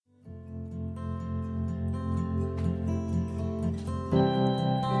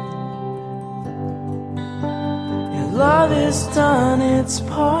love has done its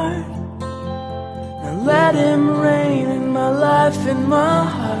part. Now let him reign in my life, in my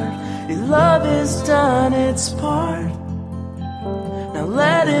heart. Your love has done its part. Now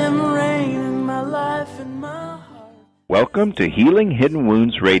let him reign in my life, in my heart. Welcome to Healing Hidden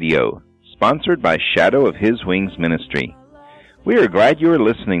Wounds Radio, sponsored by Shadow of His Wings Ministry. We are glad you are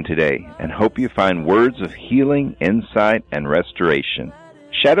listening today and hope you find words of healing, insight, and restoration.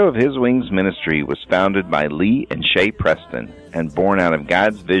 Shadow of His Wings Ministry was founded by Lee and Shay Preston and born out of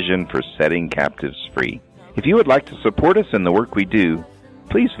God's vision for setting captives free. If you would like to support us in the work we do,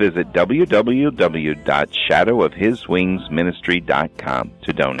 please visit www.shadowofhiswingsministry.com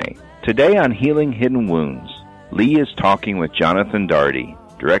to donate. Today on Healing Hidden Wounds, Lee is talking with Jonathan Daugherty,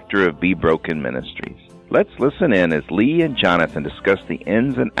 Director of Be Broken Ministries. Let's listen in as Lee and Jonathan discuss the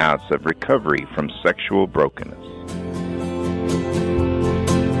ins and outs of recovery from sexual brokenness.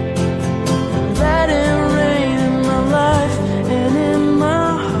 Let him reign in my life and in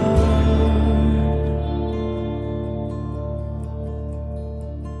my heart.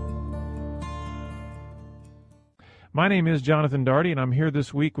 My name is Jonathan Daugherty, and I'm here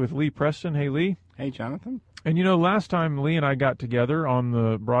this week with Lee Preston. Hey, Lee. Hey, Jonathan. And you know, last time Lee and I got together on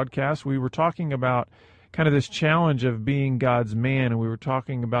the broadcast, we were talking about kind of this challenge of being God's man, and we were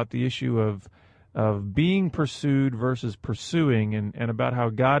talking about the issue of being pursued versus pursuing, and about how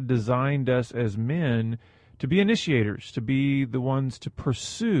God designed us as men to be initiators, to be the ones to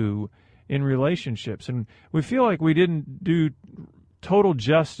pursue in relationships. And we feel like we didn't do total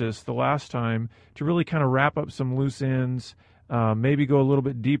justice the last time to really kind of wrap up some loose ends, maybe go a little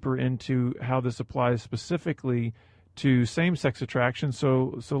bit deeper into how this applies specifically to same-sex attraction.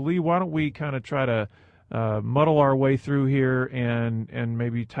 So Lee, why don't we kind of try to muddle our way through here and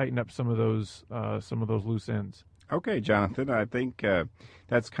maybe tighten up some of those loose ends. Okay, Jonathan. I think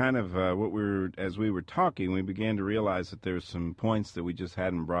that's kind of what as we were talking, we began to realize that there's some points that we just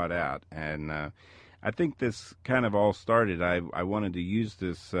hadn't brought out, and I think this kind of all started. I wanted to use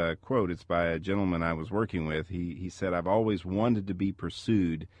this quote. It's by a gentleman I was working with. He said, "I've always wanted to be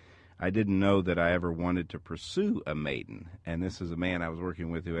pursued. I didn't know that I ever wanted to pursue a maiden." And this is a man I was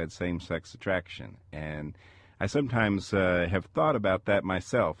working with who had same-sex attraction. And I sometimes have thought about that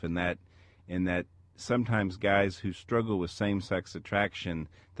myself, in that sometimes guys who struggle with same-sex attraction,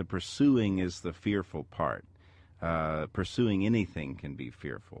 the pursuing is the fearful part. Pursuing anything can be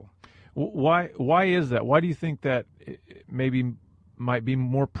fearful. Why is that? Why do you think that maybe might be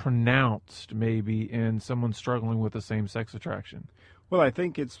more pronounced maybe in someone struggling with a same-sex attraction? Well, I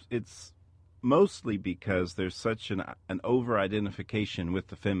think it's mostly because there's such an over-identification with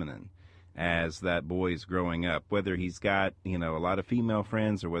the feminine as that boy is growing up. Whether he's got, a lot of female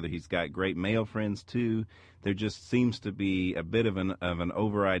friends or whether he's got great male friends too, there just seems to be a bit of an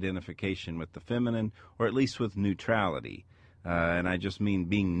over-identification with the feminine, or at least with neutrality. And I just mean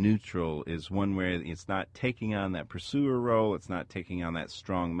being neutral is one where it's not taking on that pursuer role, it's not taking on that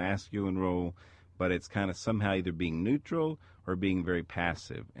strong masculine role, but it's kind of somehow either being neutral or being very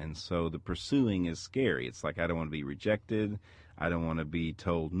passive. And so the pursuing is scary. It's like, I don't want to be rejected, I don't want to be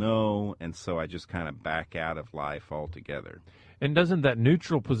told no, and so I just kind of back out of life altogether. And doesn't that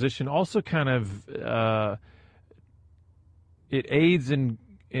neutral position also kind of it aids in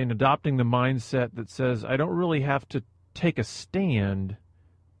adopting the mindset that says, I don't really have to take a stand,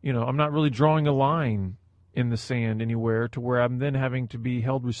 I'm not really drawing a line in the sand anywhere to where I'm then having to be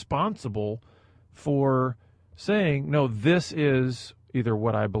held responsible for saying, no, this is either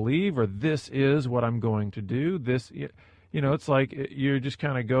what I believe or this is what I'm going to do. It's like you just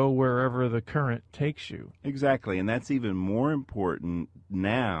kind of go wherever the current takes you. Exactly, and that's even more important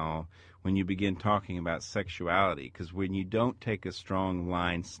now when you begin talking about sexuality, because when you don't take a strong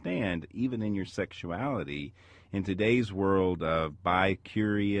line stand, even in your sexuality, in today's world of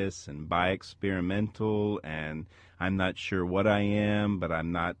bi-curious and bi-experimental, and I'm not sure what I am, but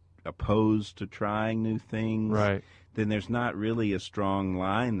I'm not opposed to trying new things, right, then there's not really a strong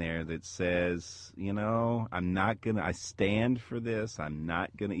line there that says, I stand for this, I'm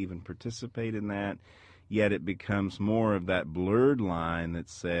not going to even participate in that. Yet it becomes more of that blurred line that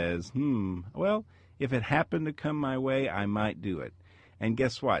says, well, if it happened to come my way, I might do it. And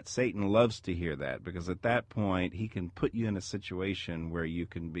guess what? Satan loves to hear that, because at that point he can put you in a situation where you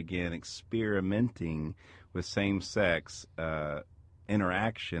can begin experimenting with same-sex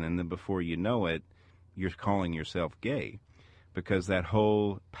interaction, and then before you know it, you're calling yourself gay, because that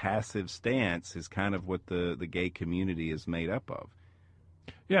whole passive stance is kind of what the gay community is made up of.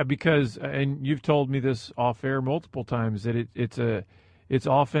 Yeah, because, and you've told me this off air multiple times, that it's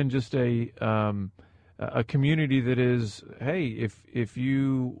often just a community that is, hey, if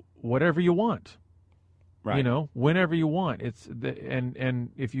you whatever you want, Right. You know, whenever you want.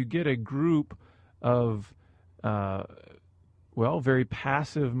 And if you get a group of very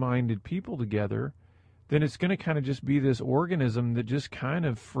passive-minded people together, then it's going to kind of just be this organism that just kind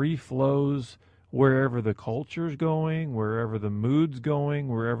of free flows wherever the culture's going, wherever the mood's going,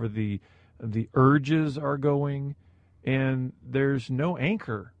 wherever the urges are going, and there's no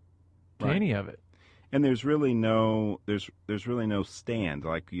anchor to Right. any of it. And there's really no stand,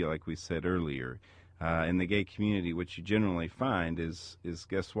 like we said earlier. In the gay community, what you generally find is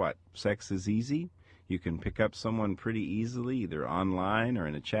guess what? Sex is easy. You can pick up someone pretty easily, either online or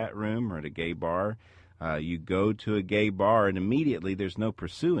in a chat room or at a gay bar. You go to a gay bar and immediately there's no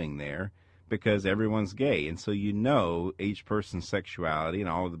pursuing there because everyone's gay. And so you know each person's sexuality, and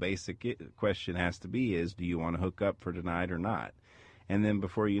all of the basic question has to be is, do you want to hook up for tonight or not? And then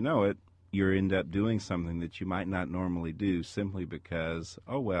before you know it, you end up doing something that you might not normally do simply because,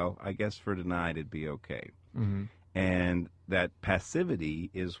 oh, well, I guess for tonight it'd be okay. Mm-hmm. And that passivity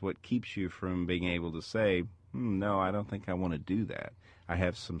is what keeps you from being able to say, no, I don't think I want to do that. I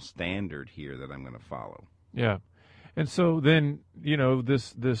have some standard here that I'm going to follow. Yeah. And so then, you know,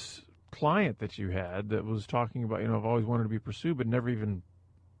 this client that you had that was talking about, you know, I've always wanted to be pursued, but never even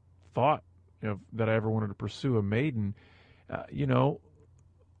thought, you know, that I ever wanted to pursue a maiden. You know,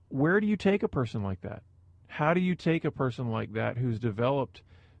 where do you take a person like that? How do you take a person like that who's developed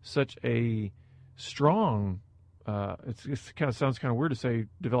such a strong, it kind of sounds kind of weird to say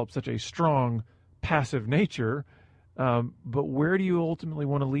developed such a strong passive nature, but where do you ultimately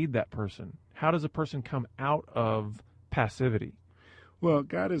want to lead that person? How does a person come out of passivity? Well,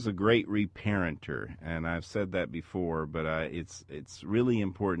 God is a great reparenter, and I've said that before, but it's really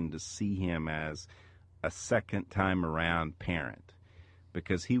important to see him as a second time around parent,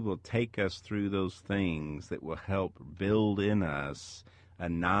 because he will take us through those things that will help build in us a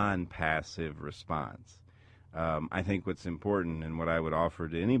non-passive response. I think what's important and what I would offer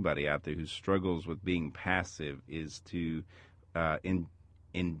to anybody out there who struggles with being passive is to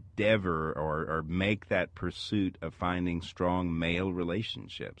endeavor or make that pursuit of finding strong male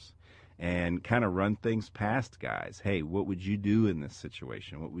relationships and kind of run things past guys. Hey, what would you do in this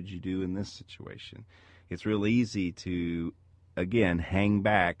situation? What would you do in this situation? It's real easy to, again, hang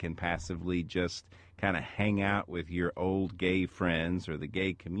back and passively just kind of hang out with your old gay friends or the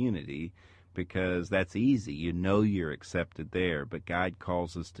gay community because that's easy. You know you're accepted there, but God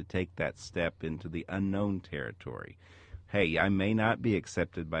calls us to take that step into the unknown territory. Hey, I may not be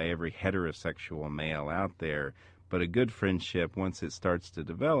accepted by every heterosexual male out there, but a good friendship, once it starts to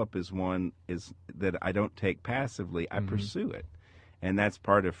develop, is that I don't take passively. I pursue it. And that's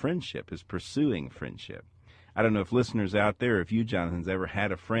part of friendship, is pursuing friendship. I don't know if listeners out there, if you, Jonathan's, ever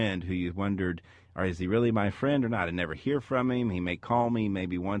had a friend who you wondered, is he really my friend or not? I never hear from him. He may call me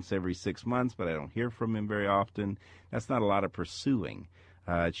maybe once every 6 months, but I don't hear from him very often. That's not a lot of pursuing.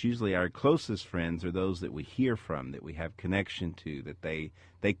 It's usually our closest friends are those that we hear from, that we have connection to, that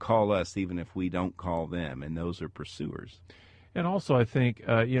they call us even if we don't call them, and those are pursuers. And also, I think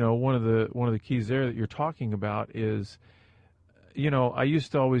one of the keys there that you're talking about is, I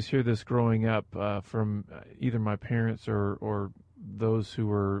used to always hear this growing up from either my parents or those who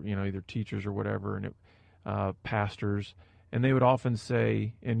were either teachers or whatever, and pastors, and they would often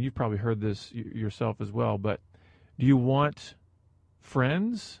say, and you've probably heard this yourself as well, but do you want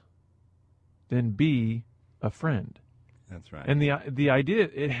friends? Then be a friend. That's right. And the idea,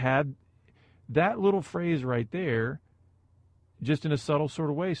 it had that little phrase right there, just in a subtle sort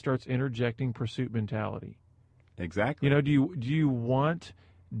of way, starts interjecting pursuit mentality. Exactly. Do you want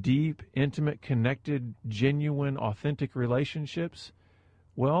deep, intimate, connected, genuine, authentic relationships?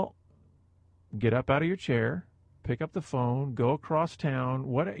 Well, get up out of your chair, pick up the phone, go across town,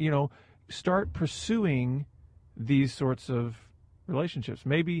 start pursuing these sorts of relationships.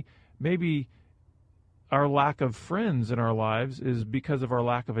 Maybe our lack of friends in our lives is because of our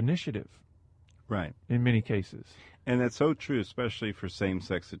lack of initiative. Right. In many cases. And that's so true, especially for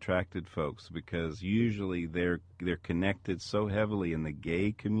same-sex attracted folks, because usually they're connected so heavily in the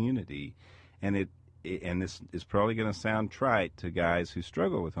gay community, and this is probably going to sound trite to guys who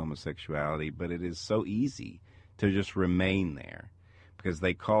struggle with homosexuality, but it is so easy to just remain there, because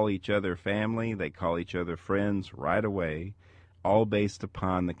they call each other family, they call each other friends right away, all based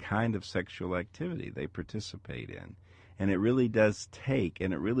upon the kind of sexual activity they participate in. And it really does take,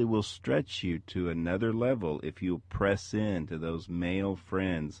 and it really will stretch you to another level if you press into those male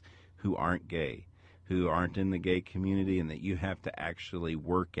friends who aren't gay, who aren't in the gay community, and that you have to actually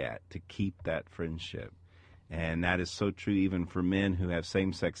work at to keep that friendship. And that is so true even for men who have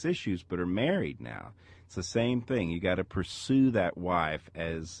same-sex issues but are married now. It's the same thing. You got to pursue that wife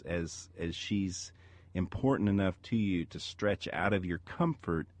as she's important enough to you to stretch out of your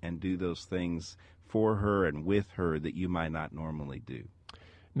comfort and do those things for her and with her that you might not normally do.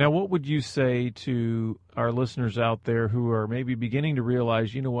 Now, what would you say to our listeners out there who are maybe beginning to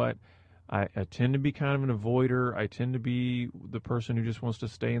realize, you know what, I tend to be kind of an avoider. I tend to be the person who just wants to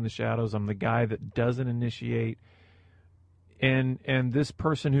stay in the shadows. I'm the guy that doesn't initiate. And this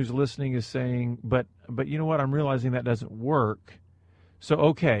person who's listening is saying, but you know what, I'm realizing that doesn't work. So,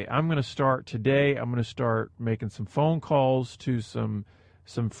 okay, I'm going to start today. I'm going to start making some phone calls to some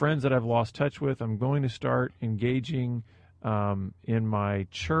friends that I've lost touch with. I'm going to start engaging in my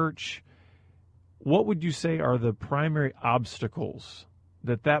church. What would you say are the primary obstacles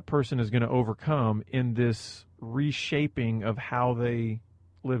that person is going to overcome in this reshaping of how they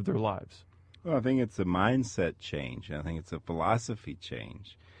live their lives? Well, I think it's a mindset change. I think it's a philosophy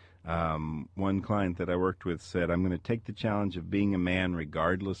change. One client that I worked with said, I'm going to take the challenge of being a man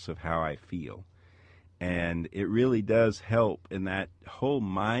regardless of how I feel. And it really does help in that whole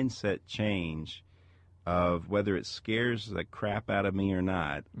mindset change of whether it scares the crap out of me or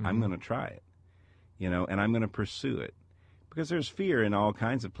not, I'm going to try it, and I'm going to pursue it. Because there's fear in all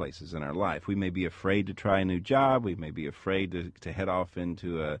kinds of places in our life. We may be afraid to try a new job. We may be afraid to head off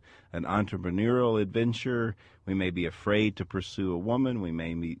into an entrepreneurial adventure. We may be afraid to pursue a woman. We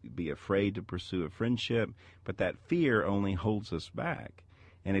may be afraid to pursue a friendship. But that fear only holds us back.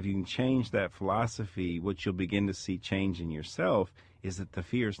 And if you can change that philosophy, what you'll begin to see change in yourself is that the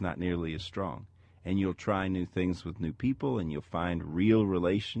fear is not nearly as strong. And you'll try new things with new people, and you'll find real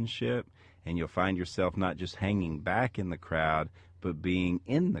relationship, and you'll find yourself not just hanging back in the crowd, but being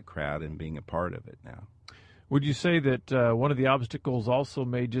in the crowd and being a part of it now. Would you say that one of the obstacles also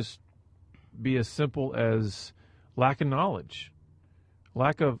may just be as simple as lack of knowledge,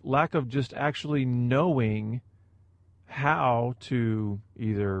 lack of just actually knowing how to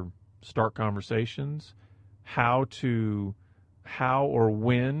either start conversations, how or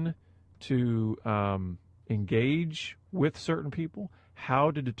when to engage with certain people, how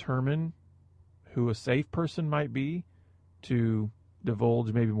to determine who a safe person might be to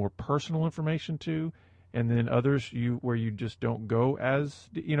divulge maybe more personal information to, and then others where you just don't go as,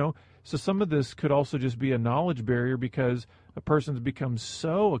 So some of this could also just be a knowledge barrier because a person's become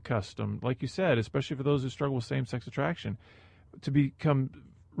so accustomed, like you said, especially for those who struggle with same-sex attraction, to become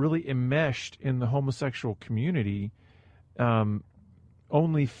really enmeshed in the homosexual community,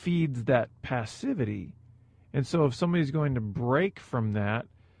 only feeds that passivity. And so if somebody's going to break from that,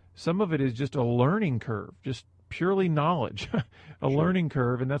 some of it is just a learning curve, just purely knowledge, a learning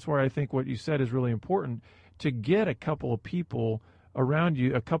curve. And that's where I think what you said is really important, to get a couple of people around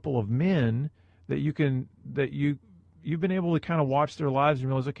you, a couple of men that you've been able to kind of watch their lives and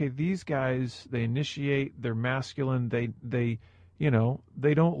realize, okay, these guys, they initiate, they're masculine, they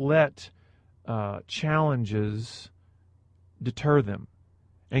don't let challenges deter them.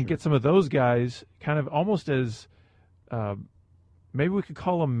 And get some of those guys kind of almost as, maybe we could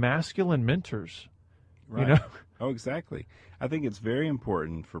call them masculine mentors. Right. Oh, exactly. I think it's very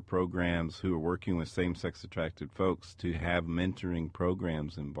important for programs who are working with same-sex attracted folks to have mentoring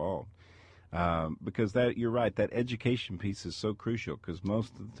programs involved. Because you're right, that education piece is so crucial, because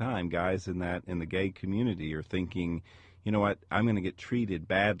most of the time guys in the gay community are thinking, you know what, I'm going to get treated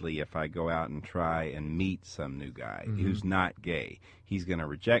badly if I go out and try and meet some new guy who's not gay. He's going to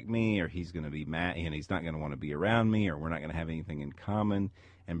reject me, or he's going to be mad, and he's not going to want to be around me, or we're not going to have anything in common.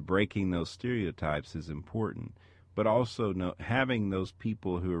 And breaking those stereotypes is important. But also having those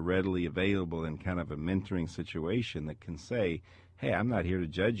people who are readily available in kind of a mentoring situation that can say, hey, I'm not here to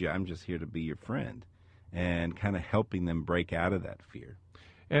judge you, I'm just here to be your friend, and kind of helping them break out of that fear.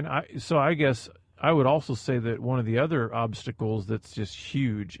 And I guess I would also say that one of the other obstacles that's just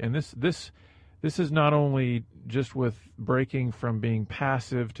huge, and this is not only just with breaking from being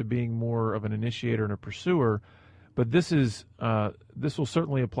passive to being more of an initiator and a pursuer, but this will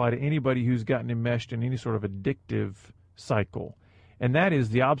certainly apply to anybody who's gotten enmeshed in any sort of addictive cycle, and that is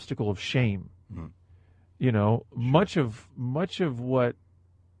the obstacle of shame. Much of what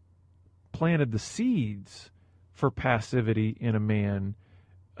planted the seeds for passivity in a man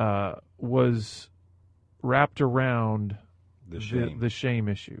was wrapped around the shame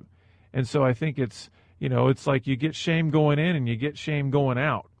issue. And so I think it's like you get shame going in and you get shame going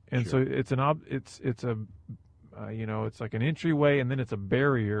out. And so it's like an entryway, and then it's a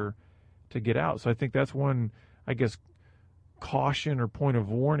barrier to get out. So I think that's one, I guess, caution or point of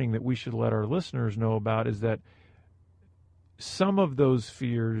warning that we should let our listeners know about, is that some of those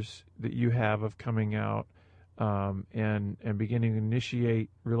fears that you have of coming out and beginning to initiate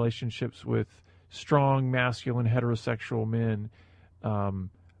relationships with strong, masculine, heterosexual men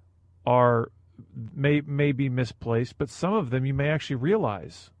are may be misplaced, but some of them you may actually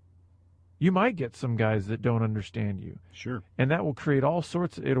realize. You might get some guys that don't understand you. Sure. And that will create all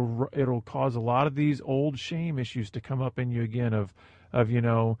sorts it'll cause a lot of these old shame issues to come up in you again of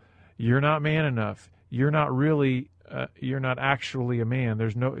you're not man enough. You're not really you're not actually a man.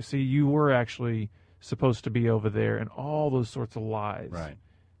 You were actually supposed to be over there, and all those sorts of lies. Right.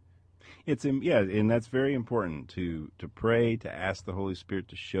 And that's very important to pray, to ask the Holy Spirit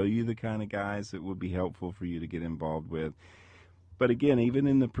to show you the kind of guys that would be helpful for you to get involved with. But again, even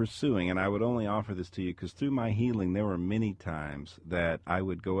in the pursuing, and I would only offer this to you because through my healing, there were many times that I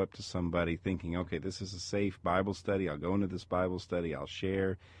would go up to somebody thinking, okay, this is a safe Bible study. I'll go into this Bible study. I'll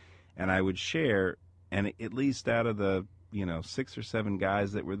share. And I would share, and at least out of the 6 or 7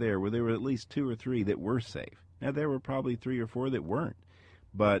 guys that were there were at least 2 or 3 that were safe. Now, there were probably 3 or 4 that weren't.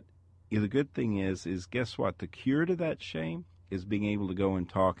 But the good thing is guess what? The cure to that shame is being able to go and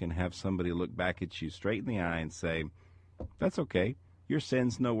talk and have somebody look back at you straight in the eye and say, that's okay. Your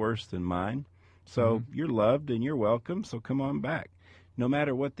sin's no worse than mine. So you're loved and you're welcome, so come on back. No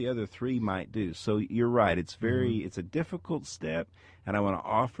matter what the other 3 might do. So you're right. It's a difficult step, and I want to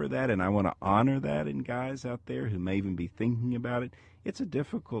offer that, and I want to honor that in guys out there who may even be thinking about it. It's a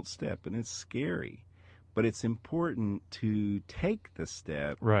difficult step, and it's scary. But it's important to take the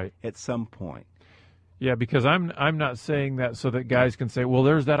step at some point. Yeah, because I'm not saying that so that guys can say, well,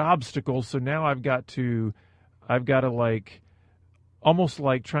 there's that obstacle, so now I've got to like almost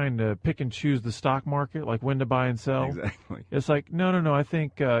like trying to pick and choose the stock market, like when to buy and sell. Exactly. It's like, no, I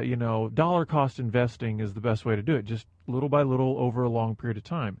think, dollar cost investing is the best way to do it, just little by little over a long period of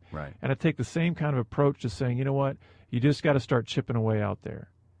time. Right. And I take the same kind of approach to saying, you know what, you just got to start chipping away out there.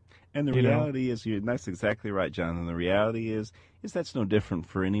 And the reality is, and that's exactly right, Jonathan. The reality is that's no different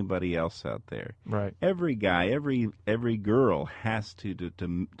for anybody else out there. Right. Every guy, every girl has to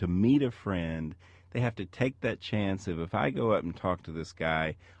meet a friend. They have to take that chance of, if I go up and talk to this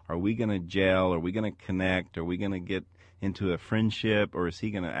guy, are we going to gel? Are we going to connect? Are we going to get into a friendship? Or is he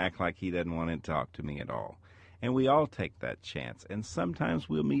going to act like he doesn't want to talk to me at all? And we all take that chance. And sometimes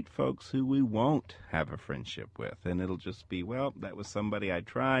we'll meet folks who we won't have a friendship with. And it'll just be, well, that was somebody I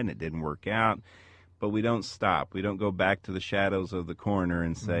tried and it didn't work out. But we don't stop. We don't go back to the shadows of the corner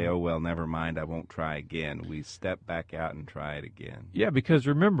and say, oh, well, never mind, I won't try again. We step back out and try it again. Yeah, because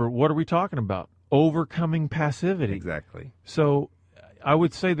remember, what are we talking about? Overcoming passivity. Exactly. So I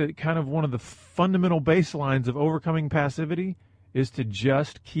would say that kind of one of the fundamental baselines of overcoming passivity is to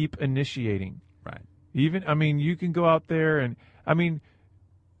just keep initiating. Right. You can go out there and,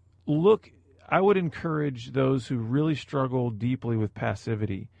 look, I would encourage those who really struggle deeply with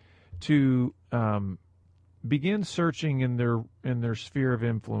passivity to begin searching in their sphere of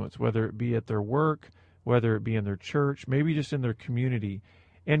influence, whether it be at their work, whether it be in their church, maybe just in their community,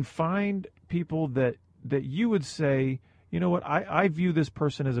 and find people that you would say, you know what, I view this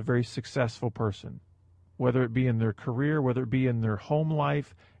person as a very successful person, whether it be in their career, whether it be in their home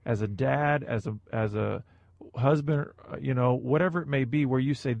life, as a dad, as a husband, whatever it may be, where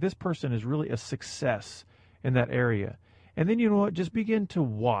you say this person is really a success in that area. And then, you know what, just begin to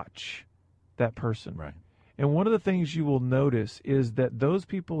watch that person. Right. And one of the things you will notice is that those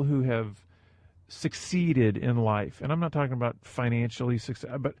people who have succeeded in life, and I'm not talking about financially success,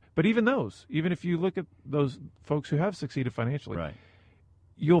 but even if you look at those folks who have succeeded financially, right,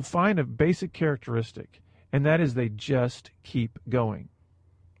 you'll find a basic characteristic, and that is they just keep going.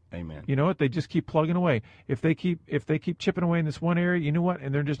 Amen. You know what? They just keep plugging away. If they keep chipping away in this one area, you know what?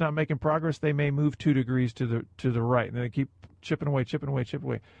 And they're just not making progress, they may move 2 degrees to the right, and they keep chipping away.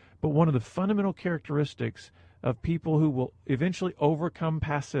 But one of the fundamental characteristics of people who will eventually overcome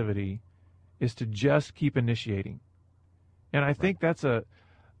passivity is to just keep initiating. And I think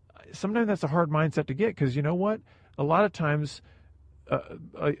sometimes that's a hard mindset to get, because you know what? A lot of times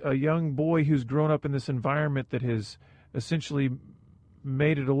a young boy who's grown up in this environment that has essentially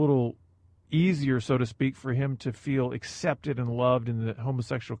made it a little easier, so to speak, for him to feel accepted and loved in the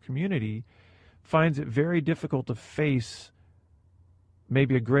homosexual community finds it very difficult to face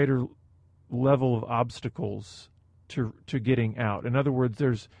maybe a greater level of obstacles to getting out. In other words,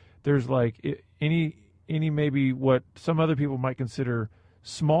 there's like any maybe what some other people might consider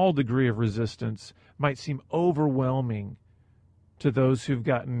small degree of resistance might seem overwhelming to those who've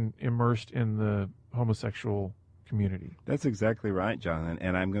gotten immersed in the homosexual community. That's exactly right, Jonathan.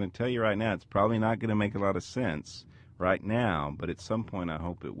 And I'm going to tell you right now, it's probably not going to make a lot of sense right now, but at some point I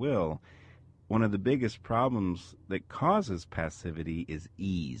hope it will. One of the biggest problems that causes passivity is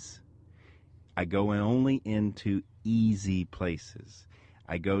ease. I go only into easy places.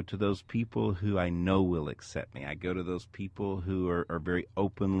 I go to those people who I know will accept me. I go to those people who are very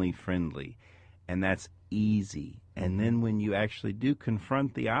openly friendly. and that's easy. And then when you actually do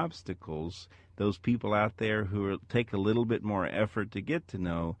confront the obstacles, those people out there who take a little bit more effort to get to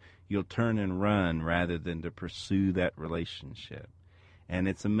know, you'll turn and run rather than to pursue that relationship. And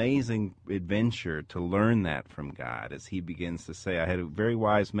it's amazing adventure to learn that from God as he begins to say, I had a very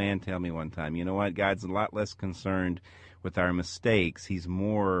wise man tell me one time, you know what, God's a lot less concerned with our mistakes. He's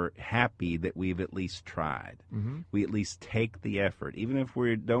more happy that we've at least tried. Mm-hmm. We at least take the effort. Even if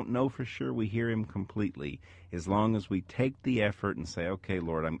we don't know for sure we hear him completely, as long as we take the effort and say, okay,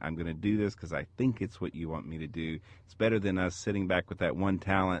 Lord, I'm going to do this because I think it's what you want me to do. It's better than us sitting back with that one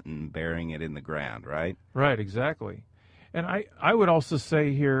talent and burying it in the ground, right? Right, exactly. And I would also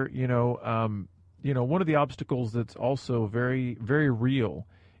say here, one of the obstacles that's also very, very real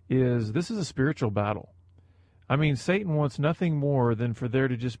is this is a spiritual battle. I mean, Satan wants nothing more than for there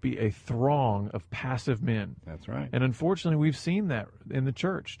to just be a throng of passive men. That's right. And unfortunately, we've seen that in the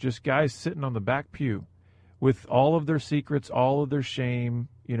church, just guys sitting on the back pew with all of their secrets, all of their shame,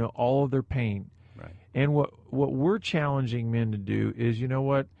 all of their pain. Right. And what we're challenging men to do is,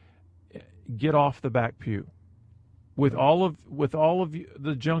 get off the back pew. With all of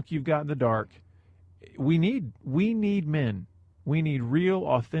the junk you've got in the dark, we need men. We need real,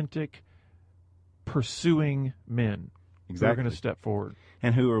 authentic, pursuing men. Exactly. Who are going to step forward.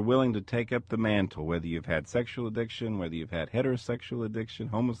 And who are willing to take up the mantle, whether you've had sexual addiction, whether you've had heterosexual addiction,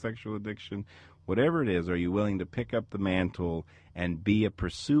 homosexual addiction, whatever it is, are you willing to pick up the mantle and be a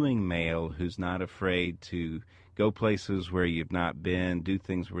pursuing male who's not afraid to go places where you've not been, do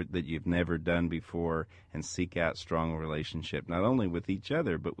things that you've never done before, and seek out strong relationship, not only with each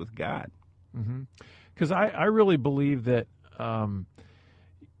other, but with God. Because I really believe that, and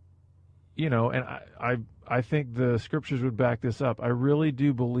I think the scriptures would back this up. I really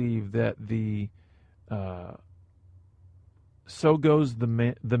do believe that so goes the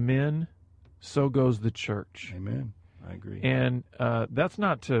men, so goes the church. Amen. I agree. And that's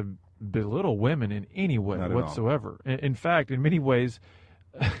not to belittle women in any way whatsoever. In fact, in many ways,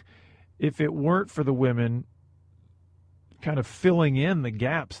 if it weren't for the women kind of filling in the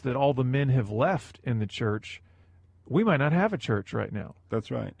gaps that all the men have left in the church, we might not have a church right now.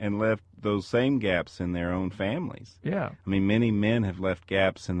 That's right. And left those same gaps in their own families. Yeah. I mean, many men have left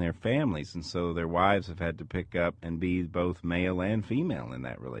gaps in their families, and so their wives have had to pick up and be both male and female in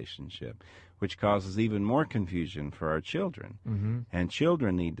that relationship, which causes even more confusion for our children. Mm-hmm. And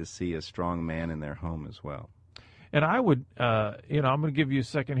children need to see a strong man in their home as well. And I would, I'm going to give you a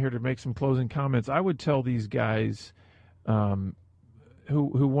second here to make some closing comments. I would tell these guys who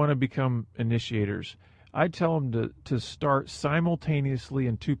want to become initiators, I'd tell them to start simultaneously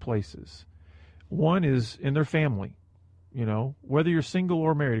in two places. One is in their family, whether you're single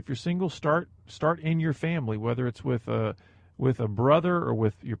or married. If you're single, start in your family, whether it's with a brother or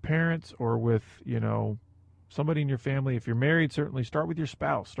with your parents or with, somebody in your family. If you're married, certainly start with your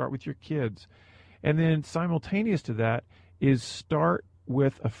spouse, start with your kids. And then simultaneous to that is start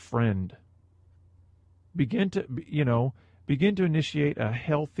with a friend. Begin to initiate a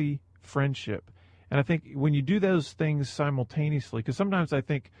healthy friendship. And I think when you do those things simultaneously, because sometimes I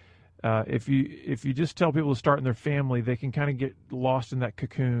think if you just tell people to start in their family, they can kind of get lost in that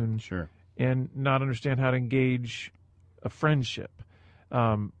cocoon. Sure. And not understand how to engage a friendship.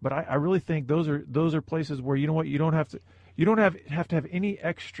 But I really think those are places where you don't have to have any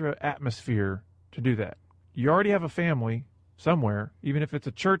extra atmosphere to do that. You already have a family somewhere, even if it's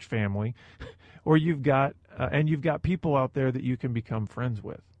a church family, or you've got people out there that you can become friends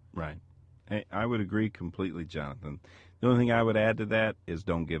with. Right. I would agree completely, Jonathan. The only thing I would add to that is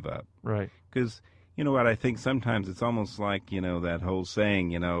don't give up. Right. Because, you know what, I think sometimes it's almost like, that whole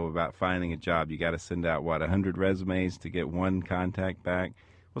saying, about finding a job. You got to send out, 100 resumes to get one contact back?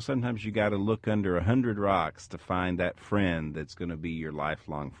 Well, sometimes you got to look under 100 rocks to find that friend that's going to be your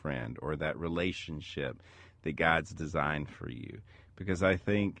lifelong friend, or that relationship that God's designed for you. Because I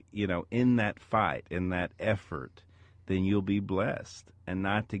think, in that fight, in that effort, then you'll be blessed, and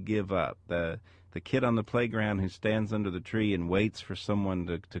not to give up. The kid on the playground who stands under the tree and waits for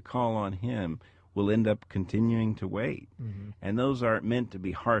someone to call on him will end up continuing to wait. Mm-hmm. And those aren't meant to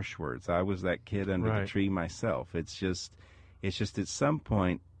be harsh words. I was that kid under the tree myself. It's just at some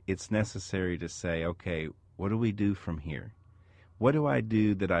point it's necessary to say, okay, what do we do from here? What do I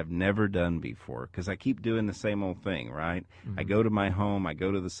do that I've never done before? Because I keep doing the same old thing, right? Mm-hmm. I go to my home. I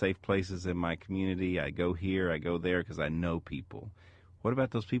go to the safe places in my community. I go here. I go there because I know people. What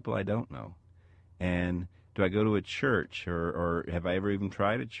about those people I don't know? And do I go to a church, or have I ever even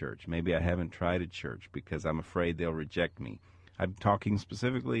tried a church? Maybe I haven't tried a church because I'm afraid they'll reject me. I'm talking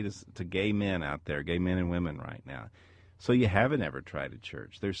specifically to gay men out there, gay men and women right now. So you haven't ever tried a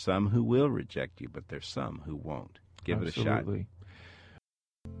church. There's some who will reject you, but there's some who won't. Give it a shot. Absolutely.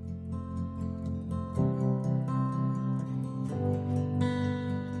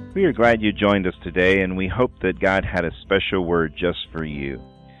 We are glad you joined us today, and we hope that God had a special word just for you.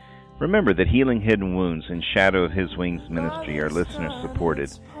 Remember that Healing Hidden Wounds and Shadow of His Wings ministry are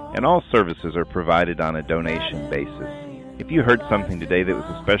listener-supported, and all services are provided on a donation basis. If you heard something today that was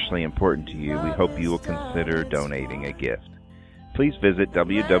especially important to you, we hope you will consider donating a gift. Please visit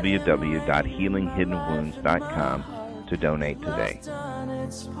www.healinghiddenwounds.com to donate today.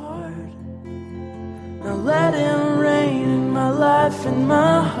 Now let Him reign in my life and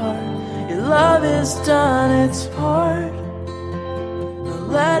my heart. Your love has done its part. Now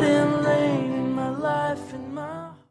let Him reign.